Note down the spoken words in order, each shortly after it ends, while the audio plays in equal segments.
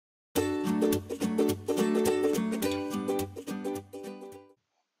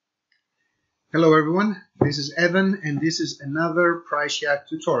Hello everyone, this is Evan and this is another PriceYak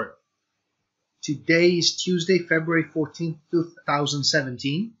tutorial. Today is Tuesday, February 14th,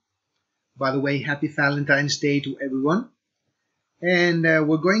 2017. By the way, happy Valentine's Day to everyone. And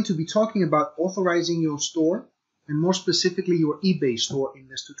we're going to be talking about authorizing your store and more specifically your eBay store in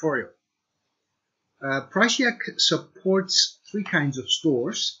this tutorial. PriceYak supports three kinds of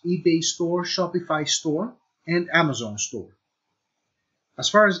stores: eBay store, Shopify store, and Amazon store. As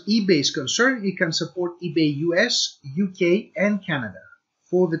far as eBay is concerned, you can support eBay US, UK, and Canada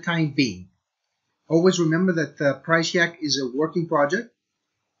for the time being. Always remember that PriceYak is a working project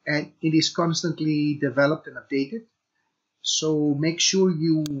and it is constantly developed and updated. So make sure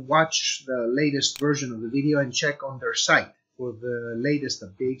you watch the latest version of the video and check on their site for the latest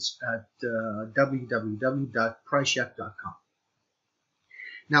updates at www.priceyak.com.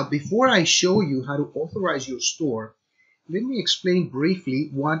 Now, before I show you how to authorize your store, let me explain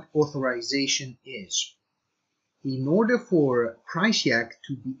briefly what authorization is. In order for PriceYak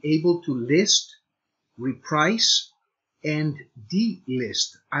to be able to list, reprice, and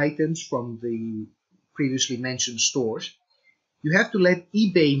delist items from the previously mentioned stores, you have to let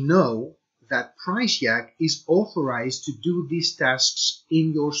eBay know that PriceYak is authorized to do these tasks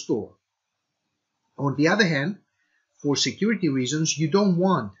in your store. On the other hand, for security reasons, you don't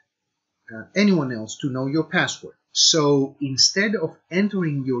want anyone else to know your password. So instead of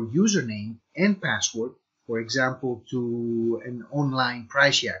entering your username and password, for example, to an online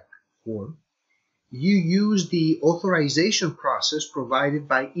PriceYak form, you use the authorization process provided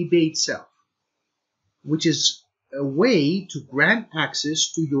by eBay itself, which is a way to grant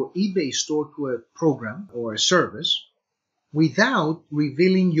access to your eBay store to a program or a service without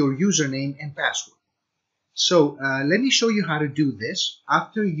revealing your username and password. So let me show you how to do this.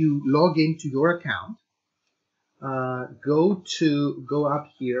 After you log into your account, go up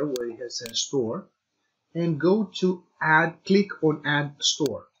here where it says store and go to click on add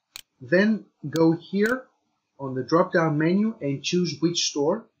store. Then go here on the drop down menu and choose which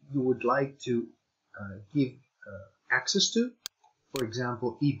store you would like to give access to, for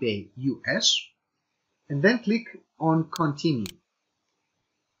example eBay US, and then click on continue.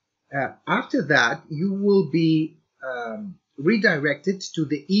 After that, you will be redirected to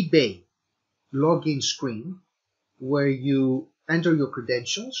the eBay login screen where you enter your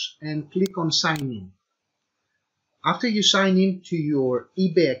credentials and click on sign in. After you sign in to your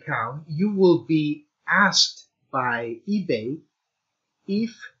eBay account, you will be asked by eBay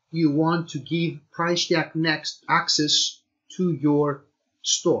if you want to give PriceYak Next access to your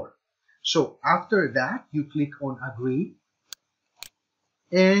store. So after that, you click on agree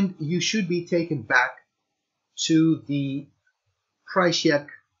and you should be taken back to the PriceYak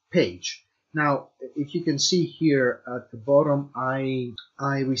page. Now, if you can see here at the bottom, I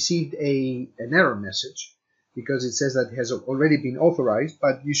received an error message because it says that it has already been authorized,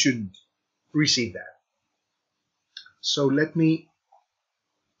 but you shouldn't receive that. So let me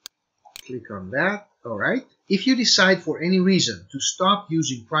click on that. All right. If you decide for any reason to stop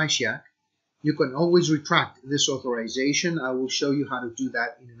using PriceYak, you can always retract this authorization. I will show you how to do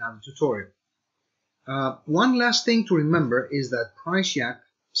that in another tutorial. One last thing to remember is that PriceYak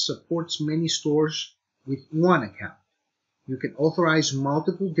supports many stores with one account. You can authorize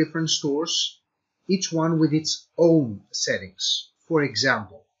multiple different stores, each one with its own settings. For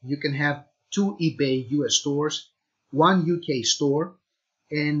example, you can have two eBay US stores, one UK store,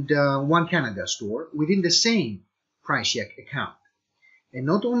 and one Canada store within the same PriceYak account. And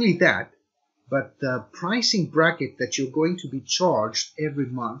not only that, but the pricing bracket that you're going to be charged every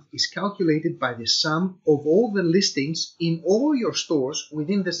month is calculated by the sum of all the listings in all your stores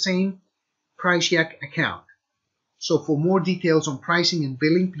within the same PriceYak account. So for more details on pricing and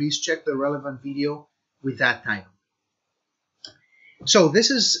billing, please check the relevant video with that title. So this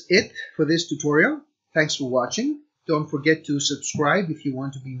is it for this tutorial. Thanks for watching. Don't forget to subscribe if you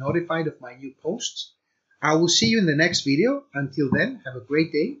want to be notified of my new posts. I will see you in the next video. Until then, have a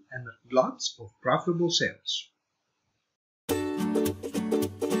great day and lots of profitable sales.